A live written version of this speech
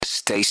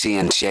Stacey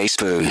and Jay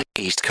Spoon,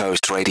 East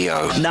Coast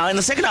Radio. Now, in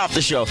the second half of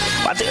the show,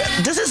 I think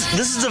this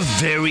is a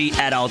very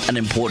adult and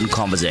important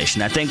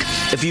conversation. I think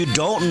if you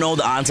don't know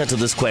the answer to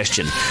this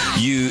question,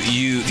 you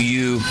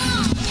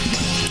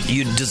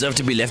deserve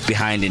to be left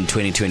behind in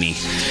 2020, in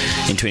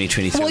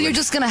 2023. Well, you're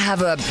just going to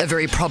have a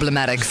very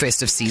problematic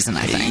festive season,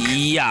 I think.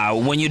 Yeah,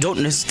 when you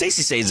don't,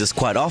 Stacey says this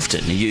quite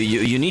often.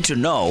 You need to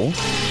know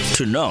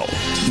to know.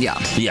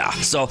 Yeah.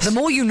 So the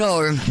more you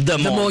know, the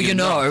more you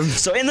know.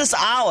 So in this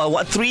hour,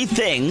 what 3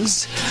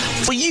 things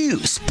for you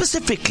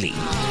specifically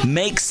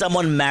make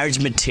someone marriage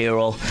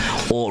material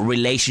or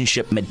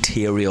relationship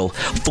material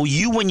for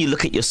you when you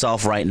look at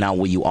yourself right now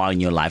where you are in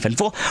your life? And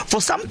for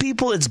some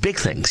people, it's big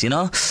things,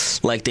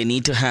 like they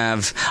need to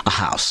have a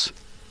house.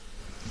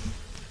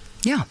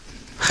 Yeah.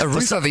 A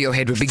roof over your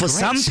head would be great. For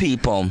some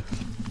people,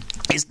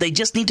 they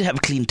just need to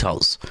have clean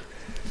toes.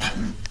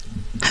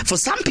 For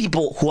some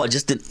people who are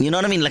just, you know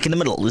what I mean, like in the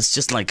middle, it's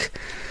just like,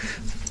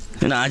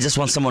 I just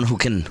want someone who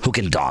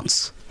can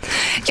dance.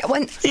 Yeah,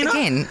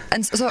 again,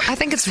 and so I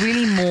think it's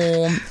really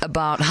more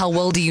about how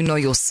well do you know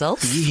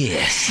yourself?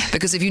 Yes.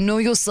 Because if you know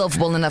yourself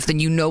well enough, then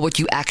you know what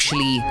you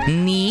actually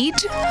need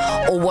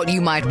or what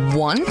you might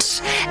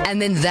want, and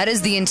then that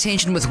is the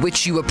intention with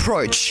which you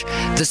approach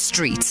the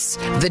streets,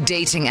 the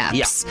dating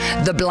apps,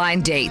 the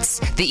blind dates,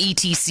 the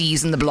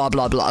ETCs, and the blah,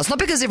 blah, blah. It's not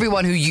because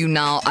everyone who you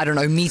now,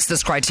 meets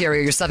this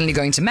criteria, you're suddenly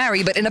going to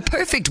marry, but in a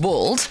perfect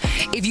world,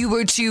 if you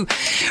were to...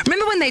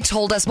 Remember when they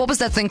told us, what was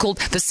that thing called?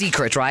 The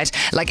Secret, right?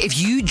 Like, if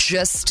you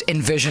just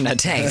envision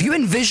it, hey, if you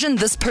envision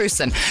this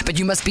person, but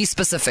you must be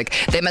specific.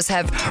 They must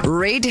have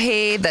red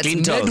hair that's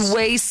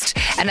mid-waist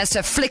and has to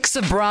have flecks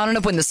of brown on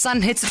it when the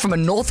sun hits it from a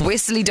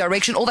northwesterly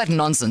direction, all that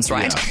nonsense,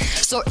 right? Yeah.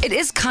 So it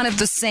is kind of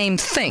the same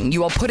thing.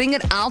 You are putting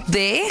it out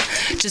there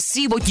to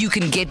see what you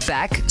can get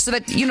back so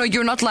that,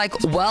 you're not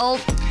like, well...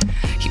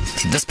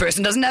 This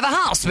person doesn't have a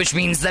house, which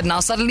means that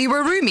now suddenly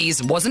we're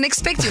roomies. Wasn't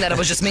expecting that. It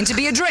was just meant to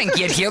be a drink.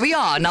 Yet here we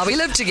are. Now we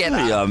live together.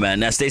 Yeah, man.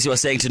 Now, Stacey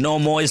was saying to know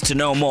more is to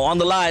know more. On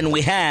the line,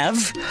 we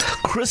have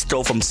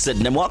Crystal from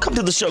Sydney. Welcome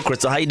to the show,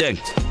 Crystal. How you doing?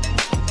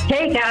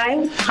 Hey,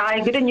 guys. Hi,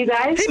 good and you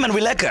guys? Hey, man,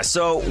 we like us.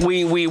 So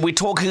we're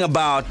talking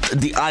about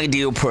the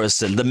ideal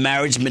person, the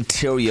marriage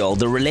material,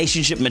 the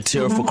relationship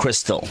material for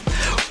Crystal.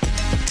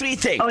 3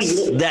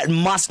 things that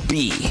must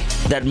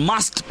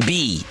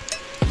be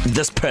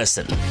this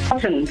person.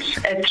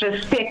 It's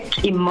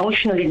respect,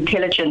 emotional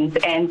intelligence,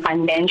 and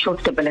financial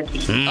stability.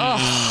 Yeah.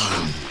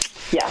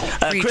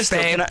 Crystal,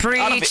 out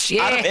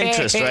of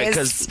interest, right?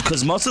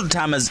 Because most of the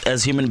time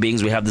as human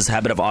beings, we have this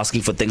habit of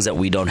asking for things that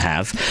we don't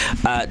have.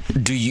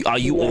 Are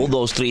you all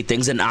those 3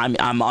 things? And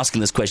I'm asking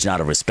this question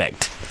out of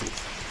respect.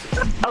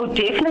 Oh,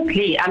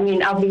 definitely. I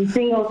mean, I've been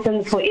single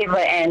since forever,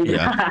 and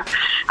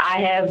I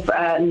have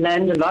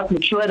learned a lot,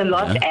 matured a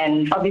lot,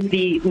 and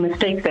obviously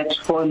mistakes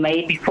that were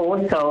made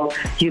before, so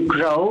you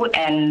grow.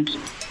 And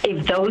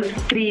if those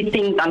 3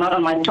 things are not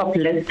on my top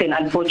list, then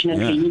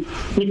unfortunately,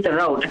 hit the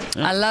road.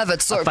 I love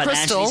it. So,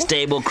 financially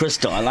stable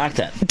Crystal. I like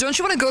that. Don't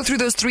you want to go through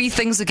those 3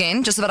 things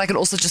again, just so that I can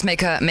also just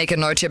make a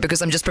note here,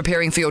 because I'm just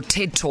preparing for your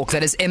TED Talk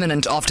that is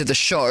imminent after the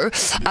show.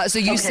 So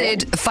you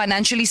said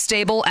financially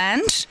stable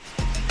and...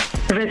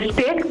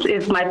 Respect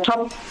is my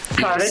top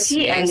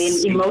priority, and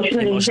then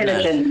emotional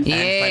intelligence.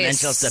 And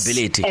financial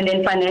stability. And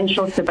then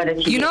financial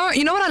stability. You know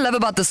what I love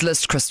about this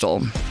list,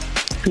 Crystal?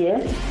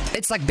 Yes.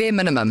 It's like bare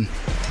minimum.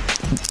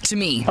 To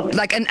me,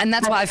 like, and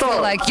that's why I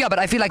feel like, but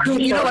I feel like,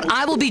 you know what,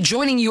 I will be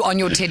joining you on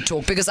your TED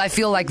Talk because I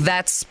feel like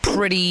that's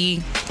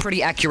pretty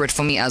accurate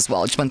for me as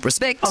well. Just want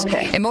respect,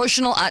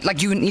 emotional,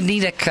 like you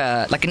need like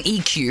an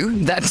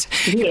EQ that,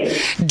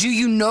 do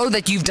you know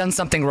that you've done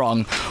something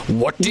wrong?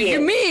 What do you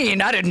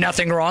mean? I did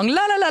nothing wrong.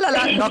 La la la la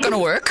la. Not gonna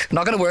work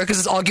because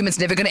this argument's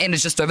never gonna end.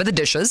 It's just over the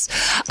dishes.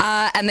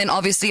 And then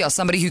obviously,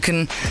 somebody who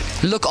can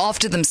look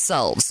after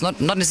themselves,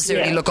 not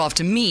necessarily look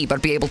after me,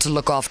 but be able to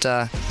look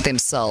after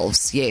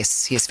themselves.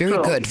 Yes,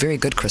 very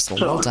good, Crystal.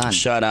 Well done.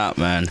 Shut up,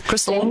 man.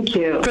 Crystal, thank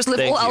you. Crystal,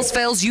 if all else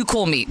fails, you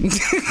call me.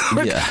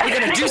 We're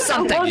gonna do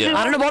something.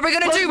 I don't know what we're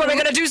gonna do, but we're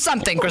gonna do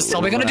something,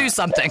 Crystal. We're gonna do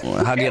something.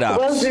 Hug it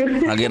out.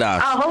 Hug it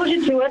out. I'll hold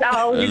you to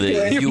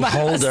it. You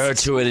hold her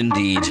to it,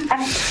 indeed.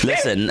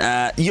 Listen,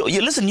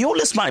 your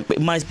list might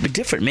be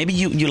different. Maybe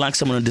you like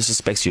someone who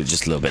disrespects you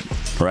just a little bit,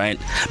 right?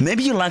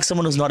 Maybe you like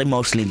someone who's not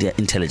emotionally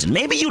intelligent.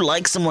 Maybe you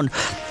like someone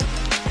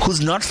who's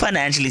not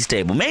financially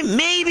stable.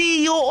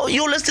 Maybe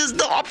your list is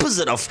the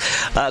opposite of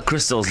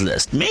Crystal's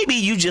list. Maybe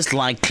you just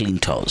like clean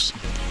toes.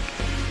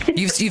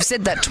 You've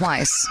said that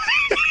twice.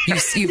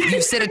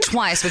 You've said it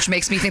twice, which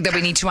makes me think that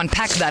we need to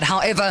unpack that.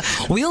 However,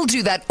 we'll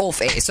do that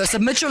off air. So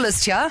submit your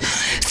list here.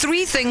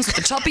 3 things at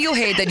the top of your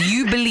head that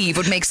you believe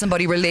would make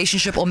somebody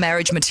relationship or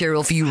marriage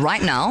material for you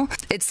right now.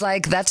 It's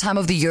like that time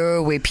of the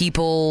year where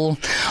people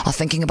are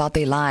thinking about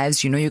their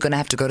lives. You know you're going to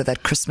have to go to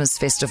that Christmas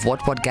festive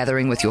what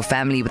gathering with your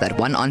family with that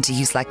one auntie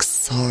who's like,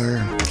 so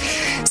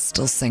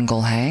Still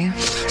single, hey?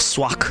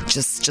 Swak.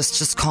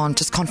 Just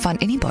can't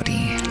find anybody.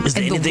 Is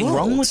there in the anything world.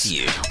 wrong with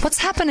you? What's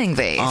happening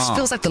there? It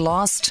feels like the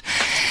last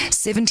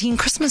 17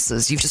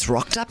 Christmases you've just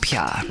rocked up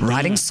here,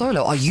 riding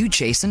solo. Are you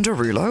Jason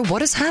Derulo?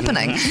 What is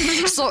happening?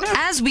 So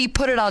as we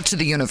put it out to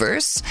the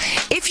universe,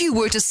 if you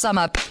were to sum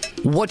up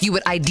what you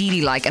would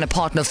ideally like in a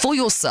partner for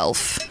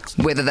yourself,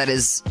 whether that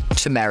is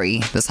to marry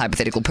this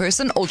hypothetical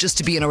person or just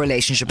to be in a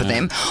relationship with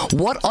them,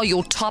 what are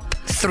your top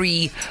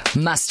 3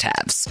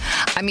 must-haves?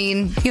 I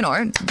mean, you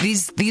know,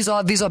 these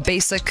are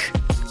basic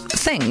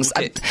things.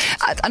 Okay.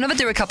 I know that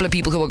there are a couple of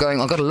people who are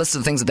going, I've got a list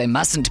of things that they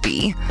mustn't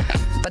be,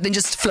 but then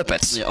just flip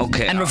it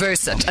and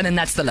reverse it, and then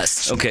that's the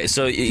list. Okay,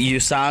 so you're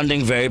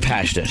sounding very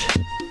passionate.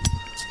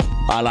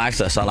 I like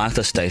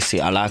this,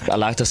 Stacey. I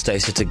like this,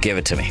 Stacey, to give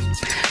it to me.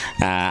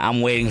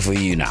 I'm waiting for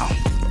you now.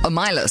 On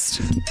my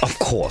list? Of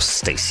course,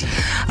 Stacey.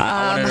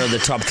 I want to know the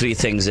top 3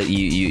 things that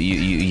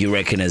you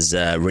reckon is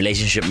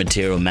relationship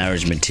material,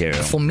 marriage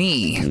material. For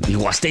me.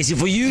 What, Stacey,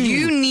 for you?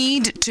 You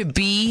need to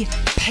be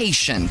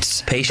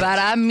patient. Patient. But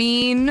I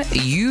mean,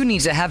 you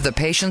need to have the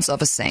patience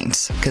of a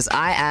saint. Because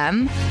I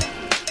am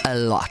a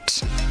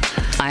lot.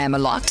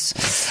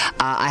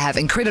 I have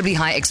incredibly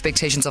high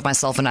expectations of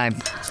myself, and I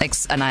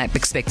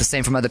expect the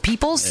same from other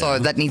people. So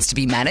that needs to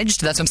be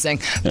managed. That's what I'm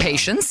saying.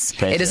 Patience.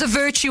 It is a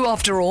virtue,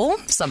 after all.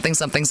 Something.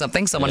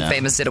 Someone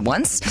famous said it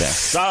once. Yeah.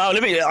 So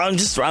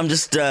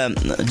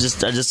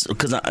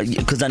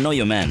because I know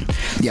your man.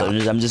 Yeah.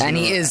 So I'm just. And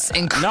he is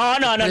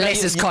incredible. No.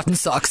 Bless his cotton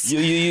socks.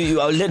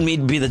 You let me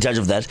be the judge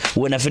of that.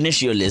 When I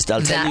finish your list,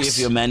 I'll tell you if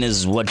your man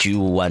is what you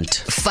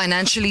want.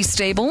 Financially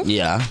stable.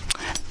 Yeah.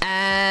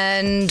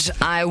 And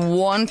I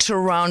want to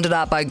round it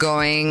up by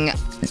going,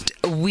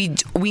 we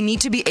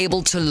need to be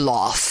able to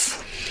laugh.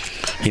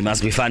 He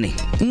must be funny.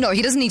 No,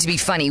 he doesn't need to be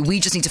funny.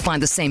 We just need to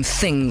find the same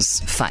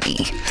things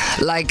funny.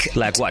 Like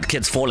what?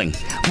 Kids falling?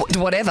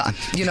 Whatever.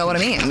 You know what I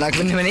mean? Like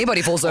when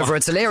anybody falls over,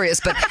 it's hilarious.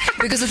 But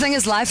because the thing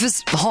is, life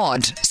is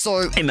hard.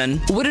 So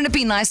Amen. Wouldn't it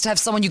be nice to have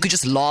someone you could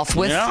just laugh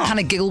with, kind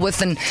of giggle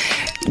with, and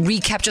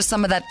recapture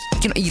some of that,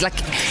 you know, like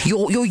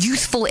your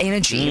youthful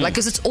energy? Like,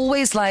 because it's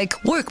always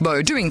like work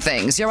mode, doing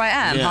things. Here I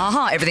am.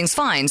 Everything's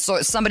fine. So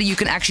it's somebody you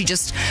can actually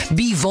just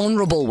be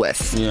vulnerable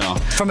with. Yeah.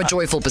 From a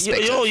joyful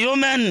perspective. Your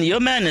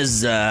man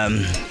is.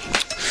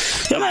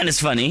 Your man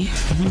is funny.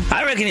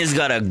 I reckon he's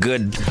got a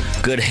good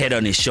head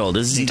on his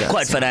shoulders. He's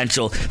quite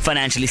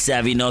financially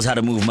savvy, knows how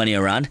to move money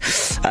around.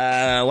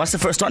 What's the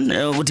first one?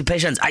 With the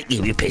patience. I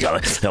give you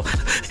patience. No.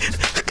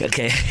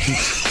 Okay.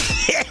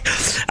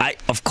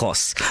 Of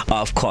course.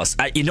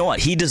 You know what?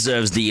 He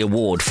deserves the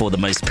award for the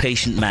most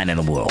patient man in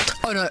the world.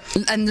 Oh no!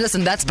 And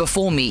listen, that's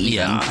before me.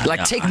 Even.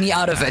 Take me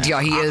out of it.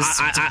 Yeah, he is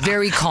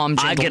very calm.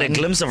 Gentleman. I get a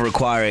glimpse of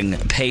requiring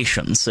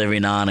patience every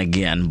now and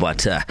again,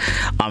 but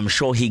I'm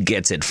sure he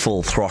gets it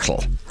full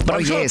throttle.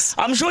 But yes.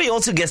 I'm sure he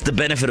also gets the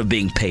benefit of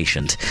being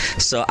patient.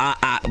 So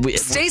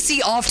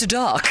Stacey after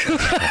dark.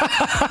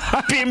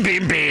 Beam,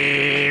 beam,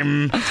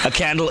 beam. A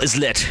candle is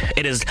lit.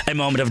 It is a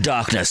moment of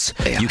darkness.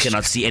 You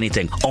cannot see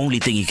anything. Only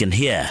thing you can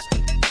hear.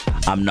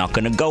 I'm not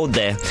going to go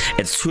there.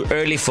 It's too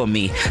early for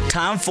me.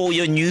 Time for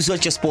your news, your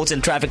sports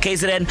and traffic.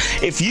 KZN,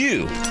 if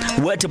you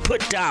were to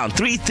put down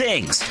 3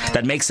 things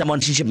that make someone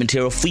relationship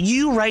material for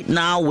you right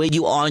now where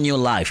you are in your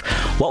life,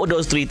 what would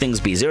those 3 things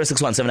be?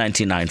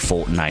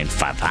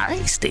 061-719-9495.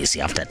 Hi,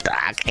 Stacey after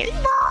dark.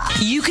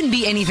 You can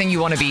be anything you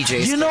want to be,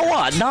 Jason. You know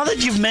what? Now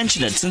that you've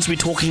mentioned it, since we're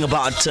talking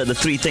about the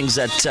 3 things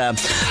that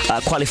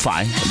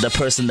qualify the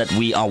person that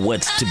we are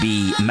with to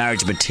be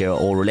marriage material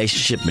or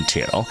relationship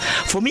material,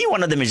 for me,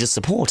 one of them is just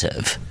supportive.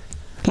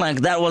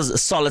 Like, that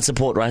was solid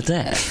support right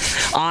there.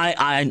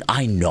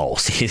 I know.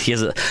 See,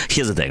 here's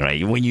the thing,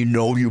 right? When you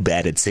know you're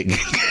bad at singing,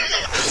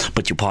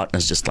 but your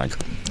partner's just like,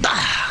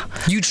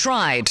 you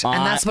tried,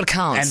 and that's what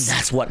counts, and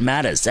that's what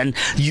matters. And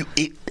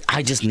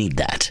I just need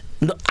that.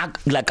 No, I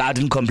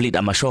didn't complete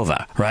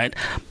Amashova, right?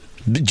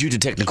 Due to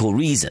technical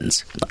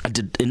reasons, I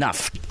did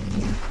enough.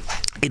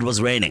 It was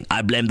raining.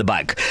 I blamed the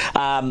bike.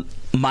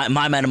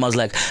 My man was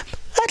like,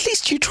 at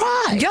least you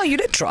tried. Yeah, you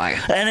did try.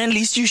 And at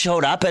least you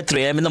showed up at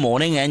 3 a.m. in the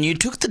morning and you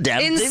took the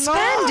damn in thing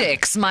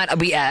spandex, might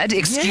we add.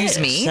 Excuse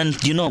me. And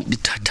you know,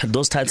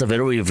 those tights are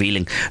very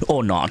revealing,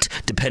 or not,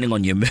 depending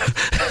on the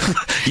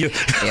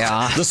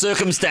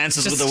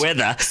circumstances with the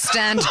weather.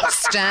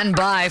 Stand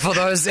by for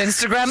those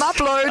Instagram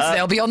uploads.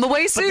 They'll be on the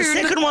way soon. But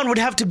the second one would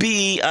have to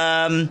be...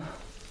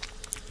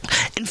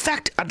 in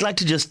fact, I'd like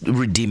to just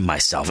redeem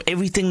myself.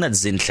 Everything that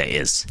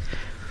Zinhle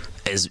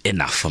is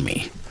enough for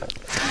me.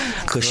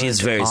 Because she is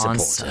very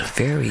supportive.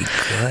 Very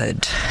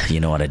good. You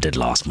know what I did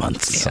last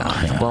month. So,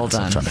 well done. So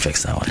I'm trying to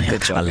fix that one. Yeah.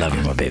 Good job. I love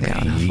you, my baby.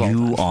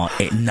 You are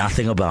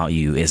nothing about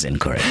you is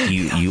incorrect.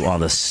 You are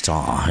the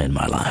star in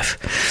my life.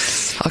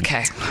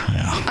 Okay.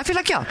 Yeah. I feel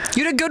like,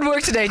 you did good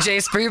work today, Jay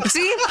Spree.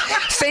 See?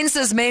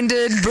 Fences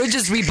mended,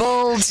 bridges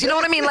rebuilt. You know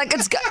what I mean? Like,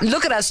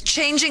 look at us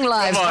changing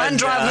lives, one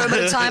drive home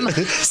at a time,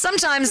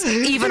 sometimes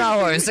even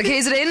our own. So,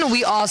 KZN,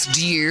 we asked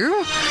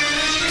you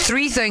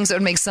 3 things that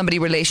would make somebody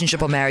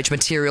relationship or marriage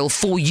material material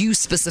for you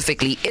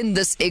specifically in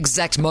this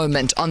exact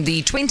moment on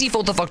the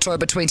 24th of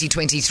October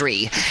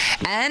 2023.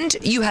 And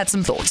you had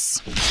some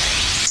thoughts.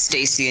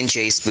 Stacey and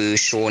Jay Spoo,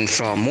 Sean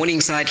from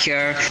Morningside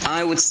here.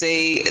 I would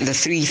say the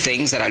three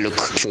things that I look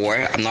for.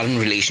 I'm not in a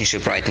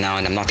relationship right now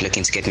and I'm not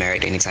looking to get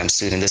married anytime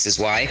soon, and this is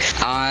why.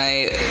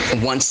 I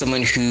want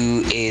someone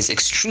who is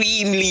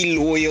extremely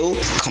loyal,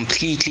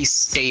 completely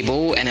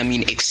stable, and I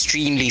mean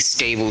extremely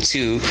stable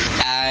too.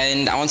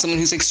 And I want someone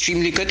who's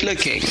extremely good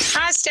looking.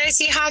 Hi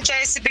Stacey, hi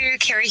Jay Spoo,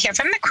 Kerry here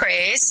from the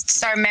Crest.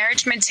 So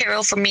marriage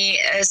material for me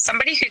is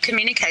somebody who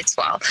communicates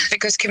well,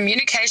 because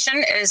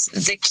communication is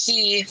the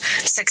key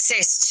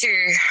success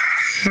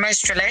to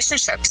most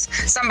relationships.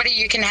 Somebody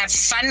you can have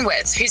fun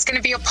with, who's going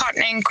to be your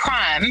partner in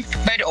crime,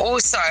 but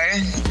also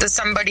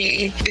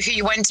somebody who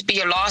you want to be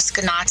your last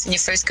good night and your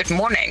first good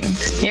morning.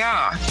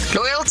 Yeah.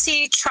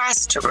 Loyalty,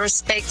 trust,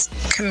 respect,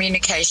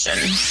 communication.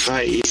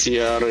 Hi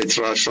ECR, it's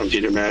Raj from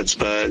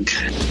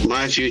Pietermaritzburg.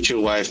 My future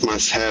wife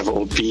must have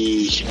or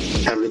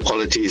have the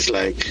qualities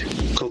like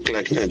cook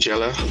like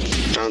Nigella,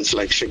 dance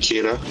like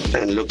Shakira,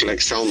 and look like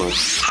Selma.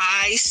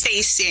 Hi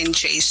Stacey and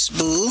Jay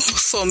Spoo.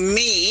 For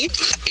me,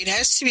 it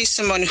has to be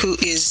someone who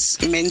is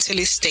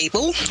mentally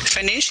stable,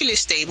 financially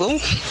stable,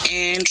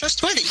 and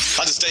trustworthy.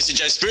 Hi, this is Stacey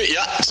J. Spirit.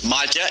 Yeah, it's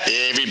Mike here,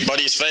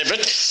 everybody's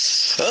favorite.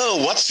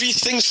 Oh, what three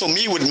things for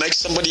me would make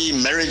somebody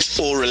marriage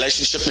or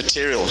relationship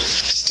material?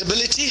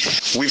 Stability,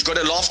 we've got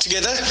to laugh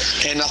together,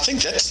 and I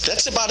think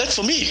that's about it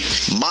for me.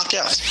 Mark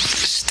out.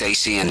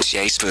 Stacey and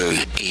Jay Spoo,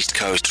 East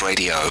Coast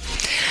Radio.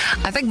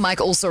 I think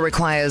Mike also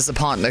requires a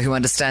partner who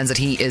understands that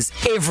he is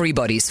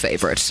everybody's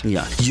favorite.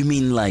 Yeah, you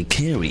mean like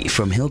Kerry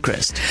from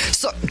Hillcrest?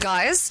 So,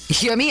 guys,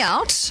 hear me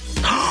out.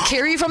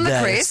 Kerry from the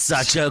That Crest. is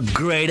such a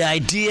great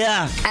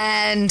idea.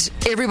 And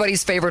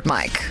everybody's favorite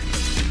Mike.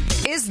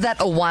 Is that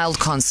a wild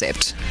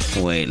concept?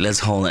 Wait, let's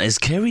hold on. Is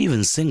Kerry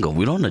even single?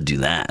 We don't want to do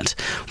that.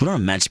 We don't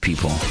want to match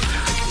people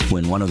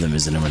when one of them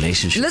is in a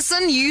relationship.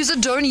 Listen, use it,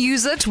 don't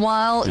use it,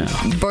 while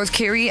both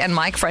Kerry and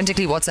Mike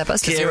frantically WhatsApp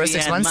us to Kerry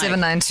 061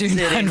 792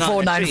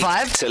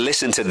 9495. To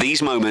listen to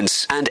these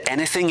moments and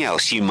anything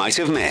else you might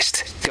have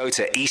missed, go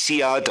to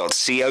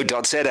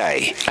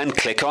ecr.co.za and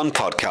click on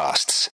podcasts.